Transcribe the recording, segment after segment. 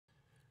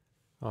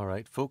All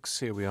right, folks,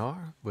 here we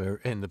are. We're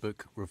in the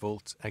book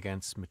Revolt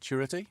Against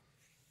Maturity,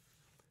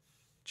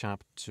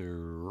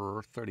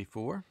 chapter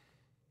 34,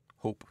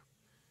 Hope.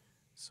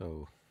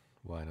 So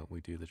why don't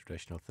we do the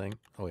traditional thing?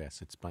 Oh,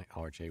 yes, it's by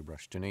R.J.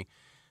 Rushdoony,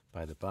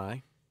 by the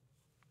by.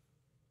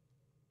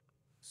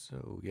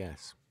 So,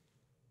 yes.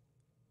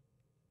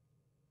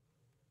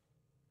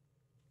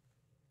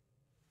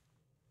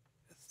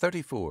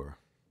 "34.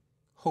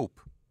 Hope.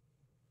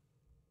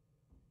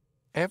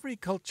 Every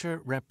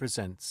culture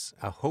represents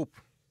a hope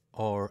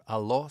or a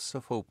loss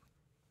of hope.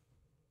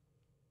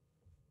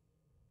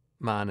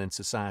 Man in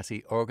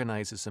society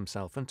organizes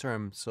himself in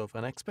terms of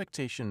an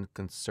expectation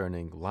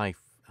concerning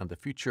life and the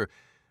future,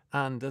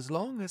 and as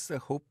long as the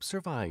hope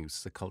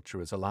survives, the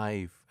culture is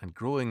alive and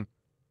growing.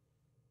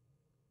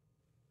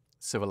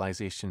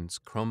 Civilizations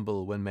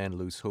crumble when men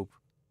lose hope.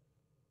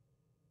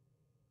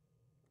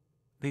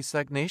 The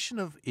stagnation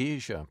of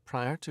Asia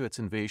prior to its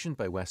invasion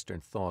by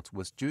Western thought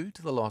was due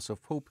to the loss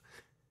of hope.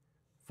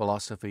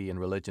 Philosophy and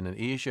religion in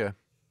Asia,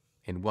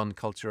 in one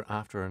culture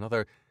after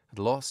another, had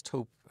lost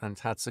hope and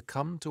had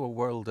succumbed to a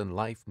world and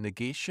life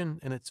negation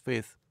in its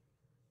faith.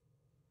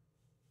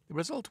 The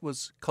result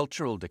was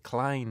cultural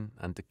decline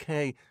and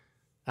decay,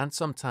 and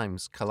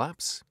sometimes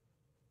collapse.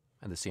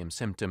 And the same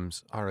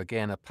symptoms are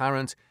again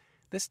apparent,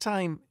 this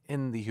time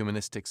in the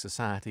humanistic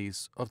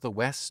societies of the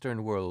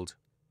Western world.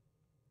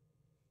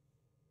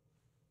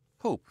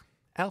 Hope,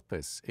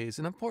 elpis, is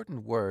an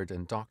important word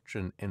and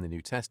doctrine in the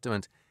New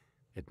Testament.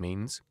 It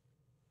means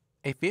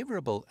a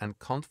favourable and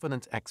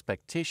confident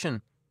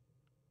expectation.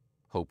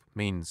 Hope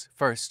means,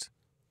 first,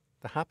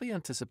 the happy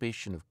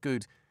anticipation of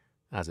good,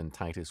 as in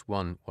Titus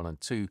 1, 1 and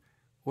 2,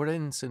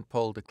 wherein St.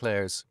 Paul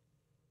declares,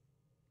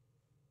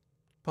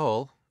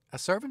 Paul, a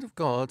servant of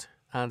God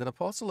and an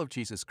apostle of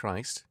Jesus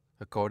Christ,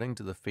 according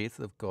to the faith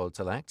of God's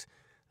elect,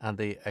 and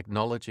the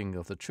acknowledging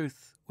of the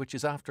truth which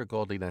is after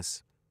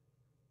godliness,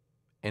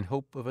 in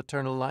hope of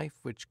eternal life,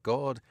 which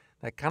God,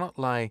 that cannot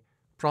lie,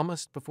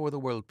 promised before the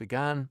world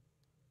began.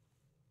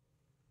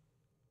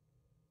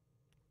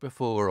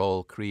 Before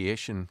all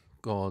creation,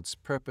 God's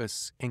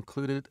purpose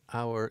included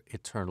our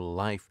eternal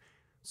life,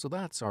 so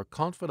that our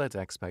confident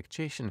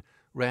expectation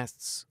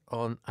rests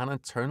on an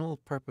eternal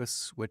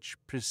purpose which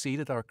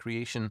preceded our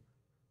creation.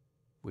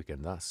 We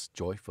can thus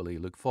joyfully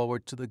look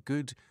forward to the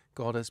good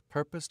God has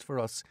purposed for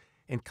us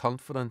in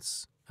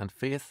confidence and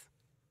faith.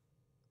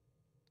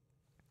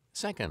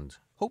 Second,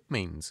 hope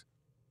means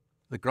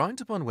the ground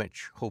upon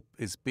which hope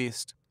is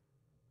based,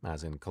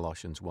 as in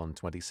Colossians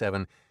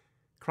 1:27,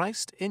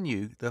 Christ in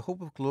you, the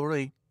hope of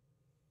glory.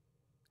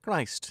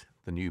 Christ,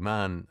 the new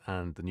man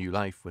and the new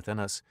life within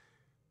us,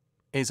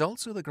 is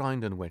also the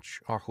ground on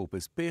which our hope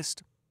is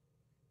based.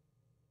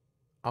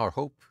 Our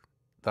hope,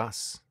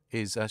 thus,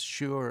 is as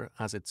sure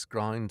as its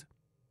ground.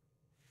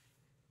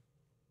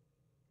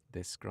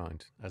 This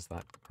ground as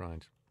that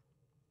ground.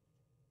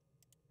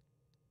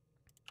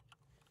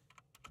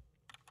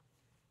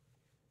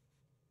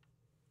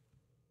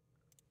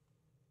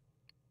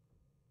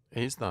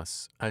 Is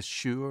thus as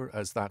sure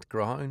as that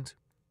ground.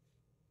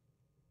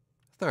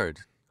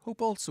 Third,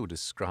 hope also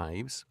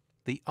describes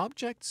the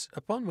objects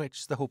upon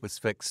which the hope is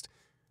fixed,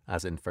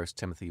 as in 1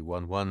 Timothy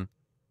 1:1.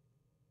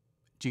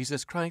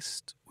 Jesus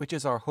Christ, which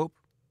is our hope.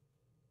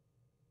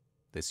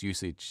 This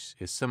usage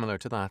is similar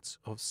to that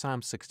of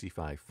Psalm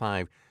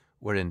 65:5,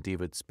 wherein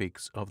David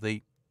speaks of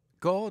the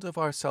God of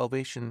our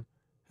salvation,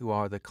 who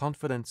are the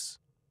confidence,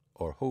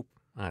 or hope,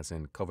 as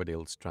in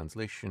Coverdale's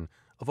translation,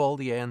 of all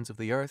the ends of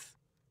the earth.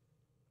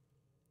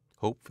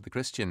 Hope for the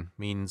Christian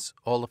means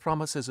all the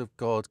promises of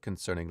God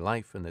concerning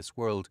life in this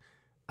world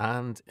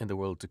and in the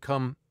world to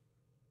come.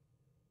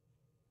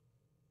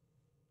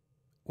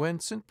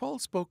 When St. Paul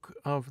spoke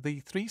of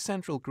the three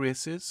central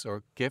graces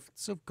or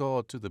gifts of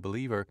God to the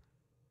believer,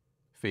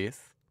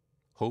 faith,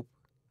 hope,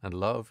 and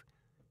love,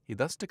 he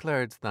thus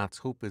declared that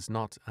hope is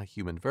not a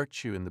human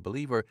virtue in the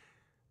believer,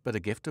 but a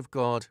gift of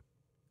God,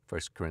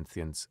 1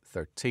 Corinthians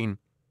 13.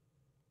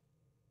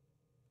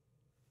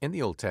 In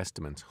the Old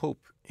Testament,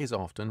 hope is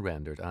often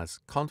rendered as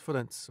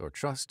confidence or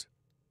trust.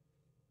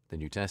 The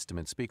New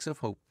Testament speaks of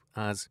hope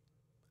as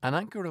an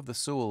anchor of the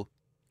soul,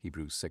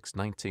 Hebrews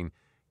 6:19,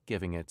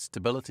 giving it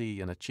stability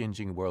in a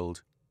changing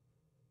world.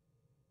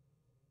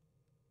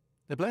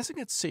 The blessing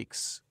it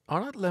seeks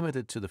are not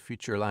limited to the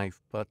future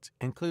life, but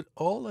include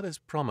all that is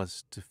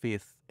promised to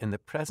faith in the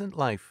present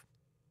life.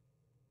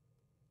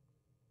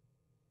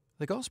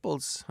 The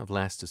Gospels have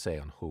less to say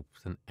on hope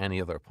than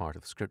any other part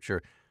of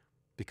Scripture,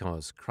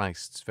 because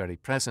Christ's very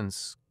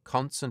presence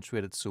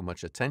concentrated so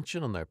much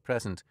attention on their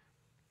present.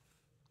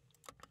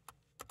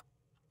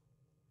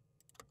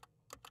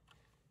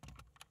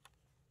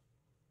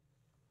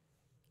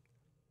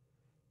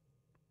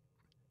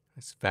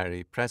 His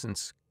very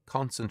presence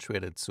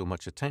concentrated so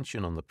much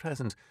attention on the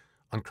present,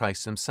 on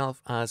Christ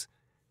himself as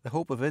the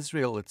hope of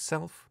Israel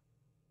itself.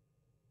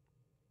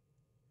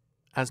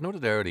 As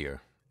noted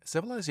earlier,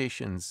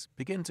 civilizations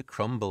begin to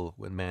crumble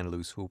when men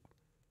lose hope.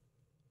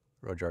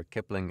 Rudyard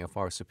Kipling, a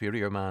far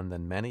superior man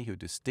than many who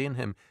disdain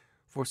him,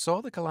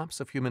 foresaw the collapse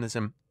of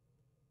humanism.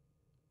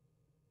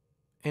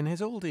 In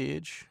his old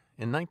age,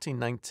 in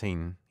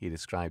 1919, he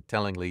described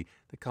tellingly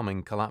the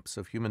coming collapse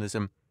of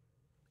humanism,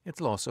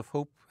 its loss of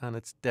hope and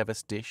its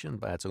devastation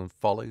by its own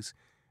follies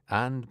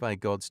and by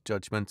God's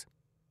judgment.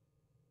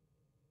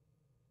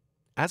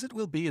 As it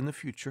will be in the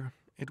future,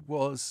 it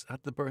was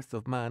at the birth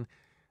of man.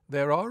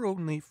 There are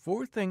only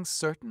 4 things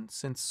certain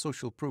since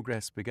social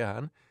progress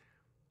began: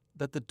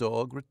 that the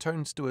dog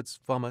returns to its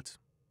vomit,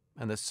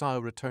 and the sow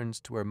returns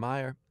to her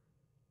mire.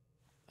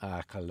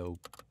 Hello.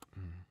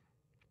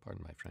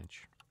 Pardon my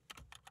French.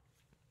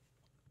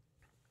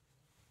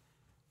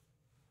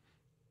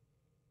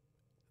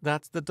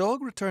 That the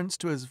dog returns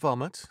to his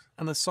vomit,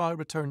 and the sow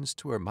returns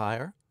to her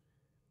mire,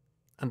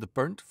 and the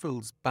burnt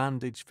fool's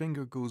bandaged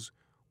finger goes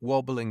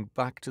wobbling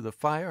back to the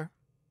fire,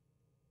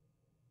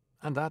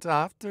 and that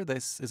after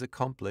this is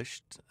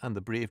accomplished, and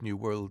the brave new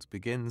world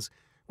begins,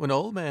 when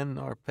all men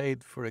are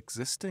paid for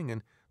existing,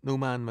 and no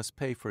man must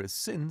pay for his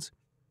sins,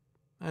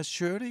 as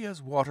surely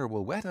as water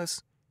will wet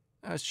us,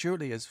 as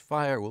surely as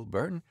fire will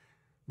burn,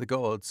 the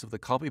gods of the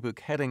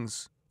copybook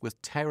headings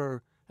with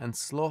terror and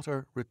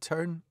slaughter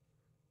return.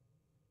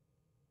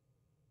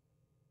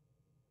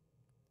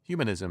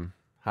 Humanism,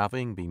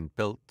 having been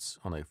built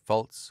on a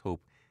false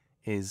hope,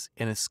 is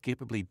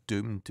inescapably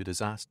doomed to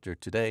disaster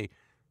today,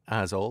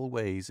 as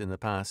always in the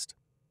past.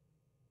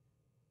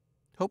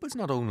 Hope is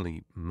not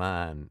only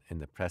man in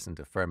the present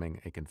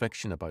affirming a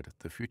conviction about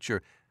the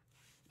future,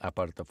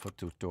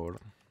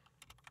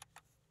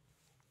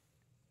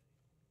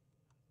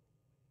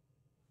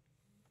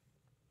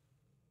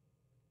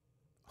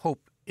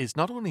 Hope is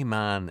not only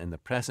man in the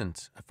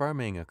present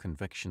affirming a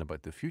conviction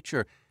about the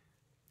future,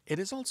 it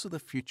is also the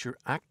future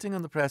acting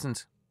on the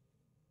present.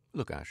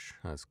 Lukács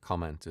has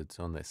commented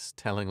on this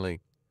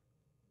tellingly.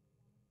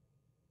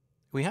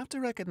 We have to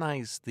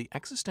recognize the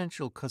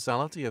existential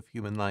causality of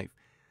human life,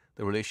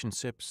 the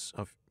relationships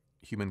of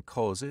human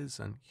causes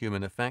and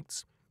human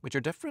effects, which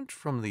are different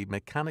from the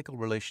mechanical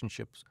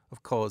relationships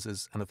of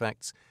causes and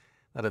effects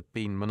that have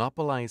been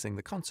monopolizing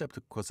the concept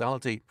of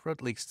causality for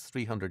at least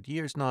 300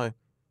 years now.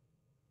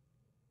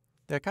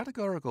 Their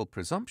categorical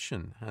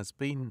presumption has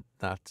been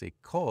that a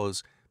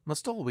cause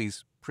must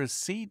always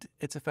precede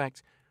its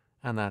effect,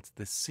 and that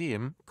the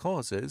same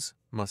causes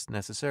must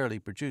necessarily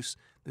produce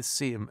the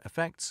same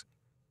effects,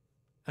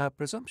 a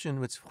presumption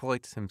which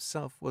Freud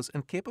himself was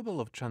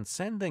incapable of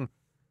transcending.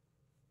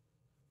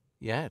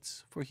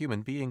 Yet, for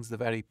human beings, the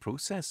very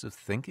process of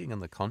thinking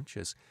on the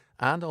conscious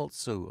and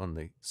also on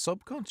the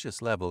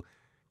subconscious level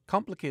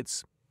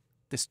complicates,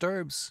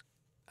 disturbs,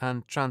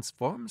 and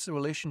transforms the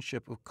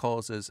relationship of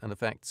causes and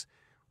effects,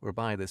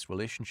 whereby this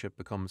relationship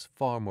becomes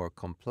far more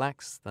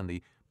complex than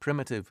the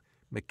primitive,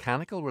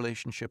 mechanical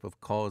relationship of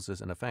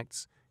causes and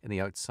effects in the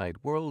outside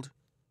world.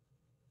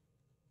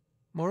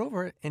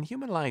 Moreover, in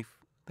human life,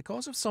 the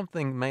cause of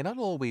something may not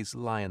always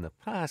lie in the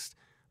past,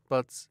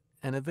 but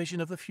in a vision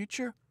of the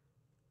future.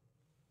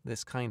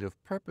 This kind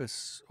of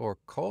purpose or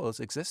cause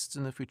exists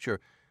in the future,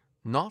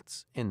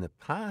 not in the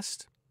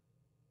past.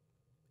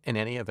 In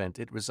any event,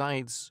 it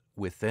resides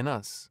within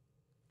us,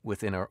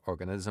 within our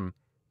organism,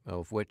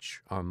 of which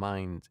our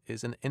mind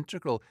is an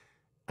integral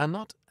and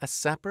not a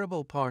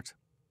separable part.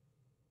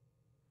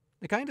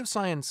 The kind of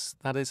science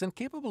that is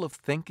incapable of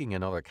thinking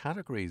in other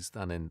categories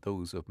than in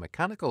those of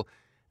mechanical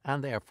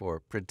and therefore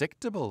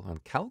predictable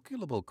and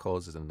calculable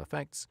causes and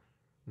effects,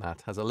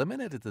 that has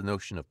eliminated the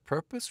notion of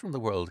purpose from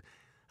the world,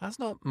 has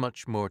not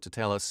much more to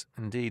tell us.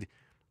 Indeed,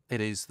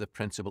 it is the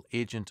principal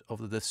agent of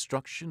the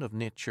destruction of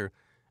nature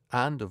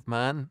and of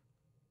man.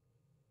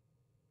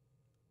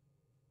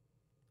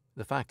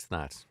 The fact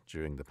that,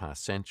 during the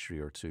past century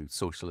or two,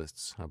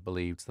 socialists have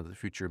believed that the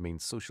future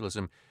means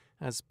socialism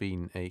has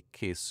been a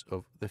case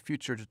of the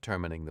future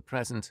determining the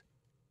present.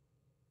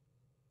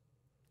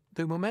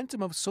 The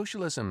momentum of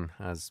socialism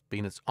has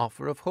been its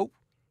offer of hope.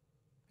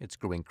 Its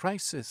growing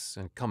crisis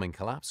and coming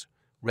collapse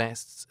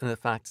rests in the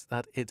fact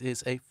that it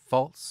is a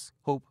false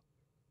hope.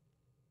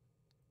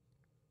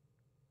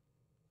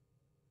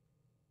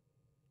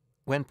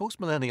 When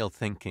postmillennial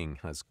thinking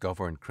has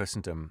governed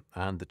Christendom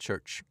and the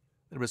Church,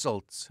 the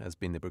result has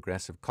been the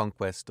progressive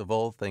conquest of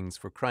all things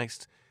for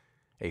Christ.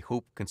 A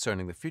hope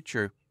concerning the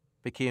future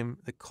became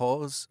the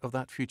cause of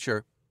that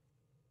future.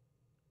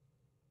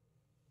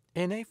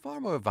 In a far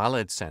more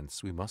valid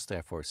sense, we must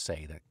therefore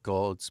say that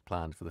God's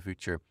plan for the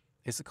future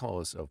is the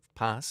cause of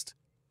past,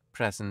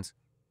 present,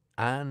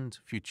 and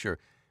future,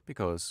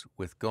 because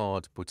with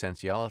God,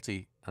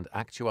 potentiality and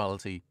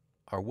actuality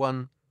are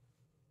one.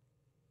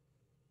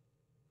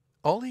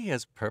 All he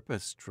has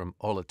purposed from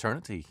all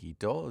eternity he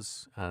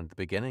does, and the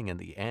beginning and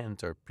the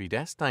end are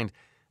predestined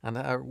and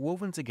are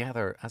woven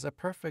together as a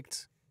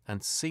perfect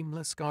and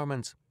seamless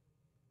garment.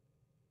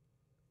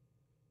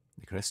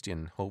 The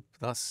Christian hope,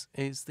 thus,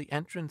 is the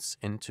entrance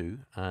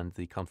into and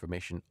the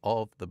confirmation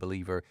of the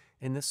believer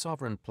in the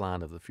sovereign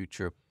plan of the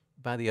future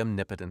by the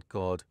omnipotent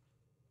God.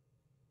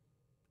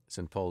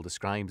 St. Paul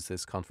describes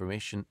this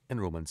confirmation in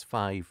Romans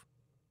 5.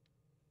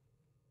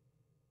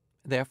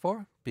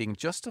 Therefore, being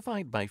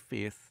justified by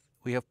faith,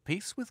 we have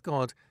peace with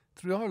God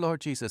through our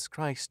Lord Jesus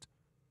Christ.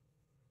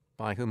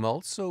 by whom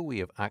also we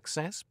have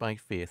access by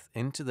faith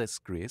into this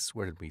grace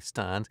wherein we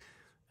stand,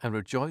 and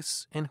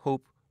rejoice in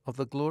hope of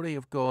the glory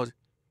of God.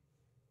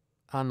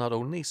 And not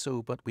only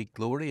so, but we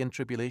glory in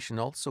tribulation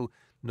also,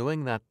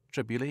 knowing that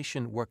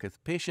tribulation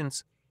worketh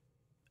patience,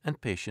 and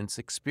patience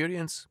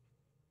experience,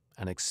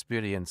 and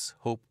experience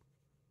hope.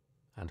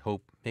 And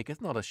hope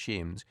maketh not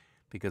ashamed,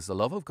 because the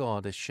love of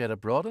God is shed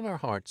abroad in our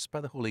hearts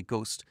by the Holy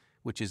Ghost,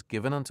 which is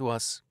given unto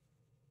us.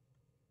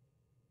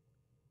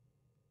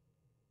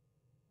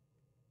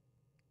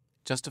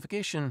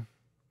 Justification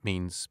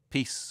means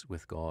peace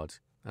with God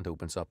and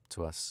opens up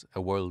to us a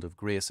world of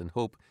grace and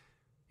hope.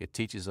 It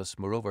teaches us,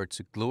 moreover,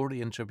 to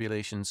glory in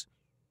tribulations,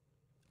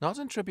 not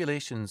in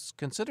tribulations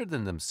considered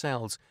in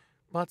themselves,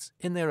 but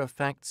in their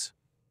effects.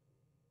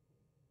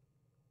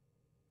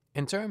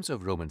 In terms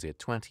of Romans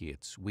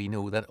 8:28, we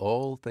know that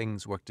all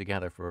things work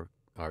together for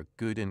our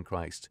good in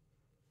Christ.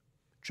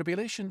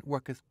 Tribulation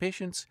worketh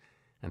patience,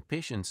 and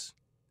patience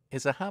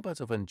is a habit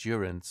of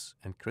endurance,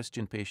 and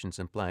Christian patience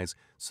implies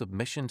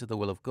submission to the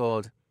will of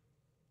God.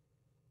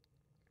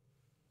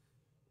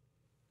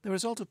 The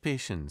result of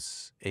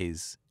patience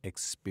is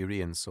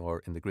experience,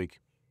 or in the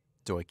Greek,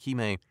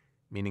 doikime,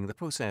 meaning the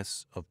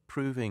process of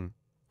proving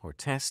or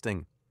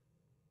testing.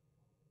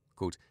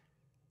 Quote,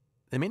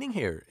 the meaning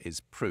here is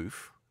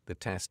proof, the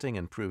testing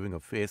and proving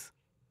of faith.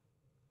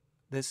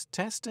 This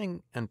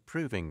testing and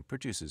proving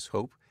produces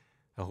hope,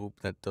 a hope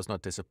that does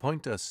not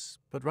disappoint us,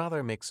 but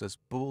rather makes us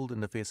bold in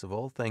the face of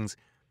all things,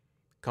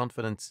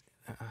 confident.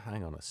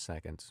 Hang on a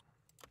second.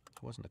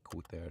 There wasn't a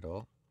quote there at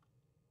all.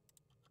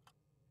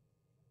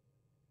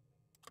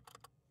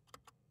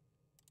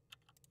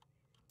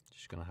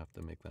 Just going to have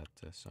to make that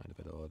sound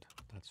a bit odd.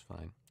 That's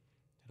fine.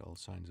 It all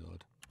sounds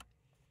odd.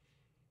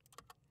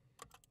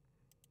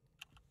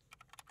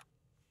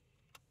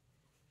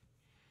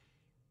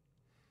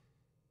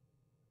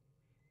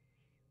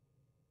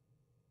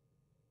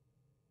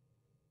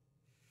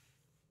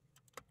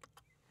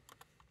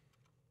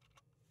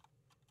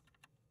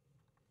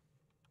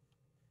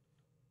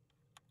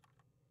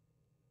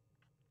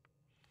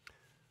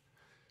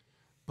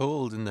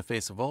 Bold in the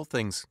face of all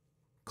things,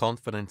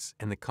 confidence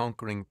in the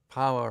conquering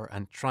power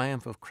and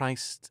triumph of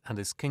Christ and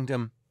his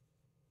kingdom.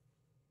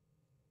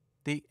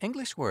 The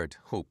English word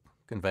hope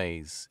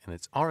conveys in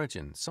its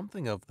origin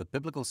something of the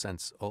biblical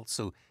sense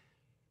also.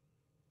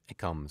 It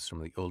comes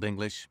from the Old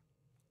English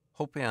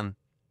hopean,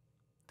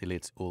 the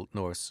late Old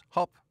Norse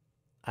hop,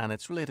 and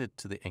it's related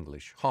to the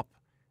English hop,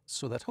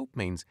 so that hope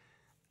means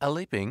a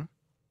leaping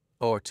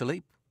or to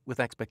leap with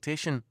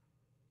expectation.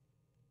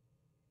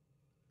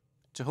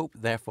 To hope,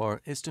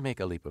 therefore, is to make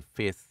a leap of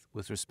faith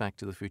with respect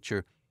to the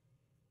future.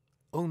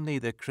 Only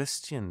the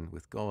Christian,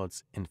 with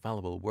God's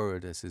infallible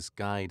word as his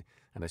guide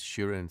and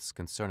assurance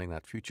concerning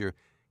that future,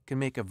 can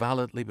make a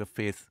valid leap of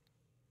faith.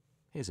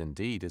 His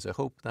indeed is a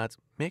hope that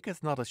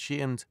maketh not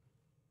ashamed.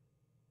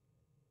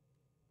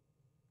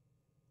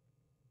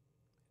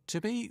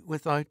 To be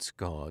without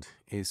God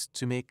is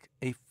to make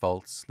a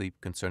false leap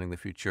concerning the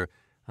future,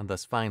 and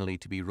thus finally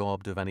to be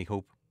robbed of any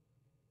hope.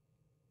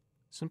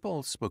 St.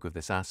 Paul spoke of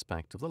this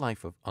aspect of the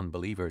life of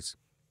unbelievers,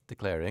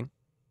 declaring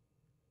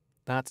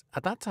that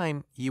at that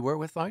time ye were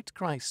without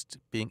Christ,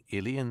 being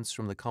aliens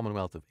from the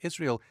commonwealth of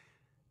Israel,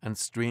 and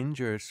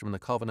strangers from the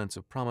covenants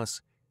of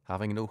promise,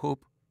 having no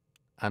hope,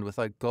 and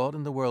without God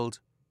in the world.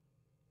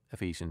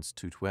 Ephesians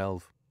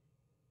 2:12.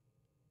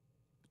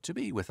 To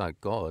be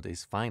without God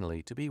is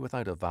finally to be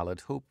without a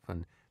valid hope,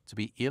 and to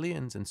be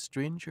aliens and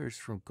strangers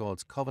from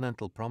God's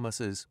covenantal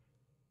promises.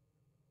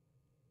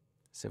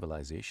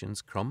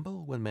 Civilizations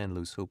crumble when men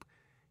lose hope,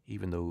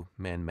 even though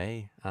men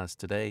may, as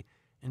today,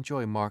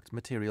 enjoy marked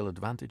material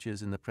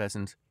advantages in the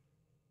present.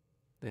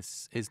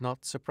 This is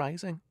not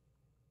surprising.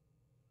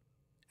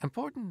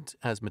 Important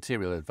as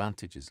material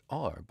advantages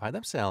are, by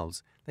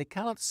themselves, they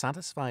cannot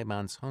satisfy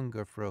man's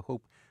hunger for a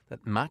hope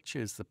that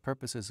matches the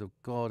purposes of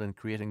God in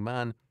creating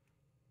man.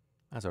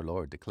 As our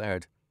Lord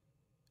declared,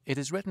 it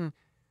is written,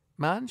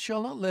 man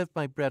shall not live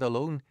by bread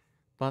alone,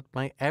 but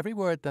by every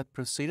word that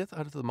proceedeth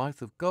out of the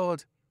mouth of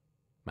God.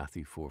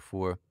 Matthew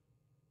 4:4.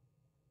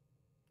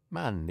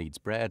 Man needs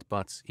bread,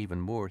 but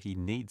even more he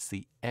needs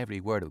the every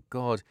word of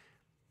God,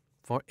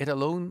 for it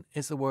alone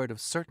is the word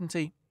of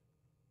certainty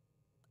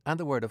and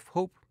the word of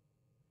hope.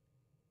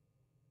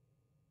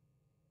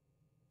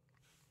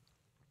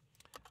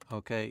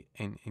 Okay,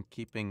 in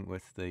keeping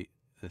with the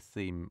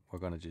theme, we're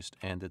going to just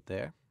end it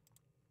there,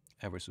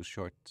 ever so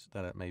short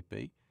that it may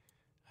be.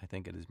 I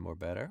think it is more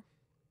better.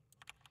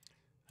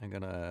 I'm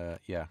going to,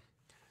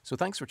 So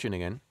thanks for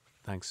tuning in.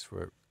 Thanks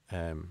for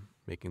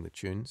making the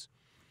tunes.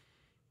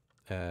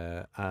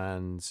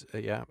 It's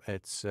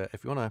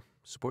if you want to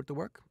support the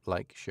work,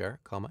 like, share,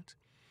 comment.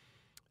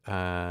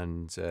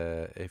 And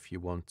if you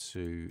want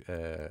to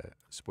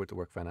support the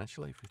work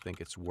financially, if you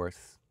think it's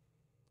worth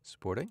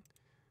supporting,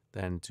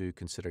 then do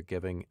consider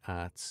giving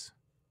at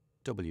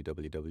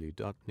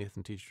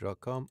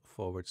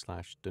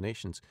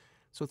www.nathanteacher.com/donations.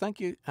 So thank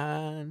you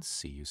and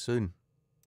see you soon.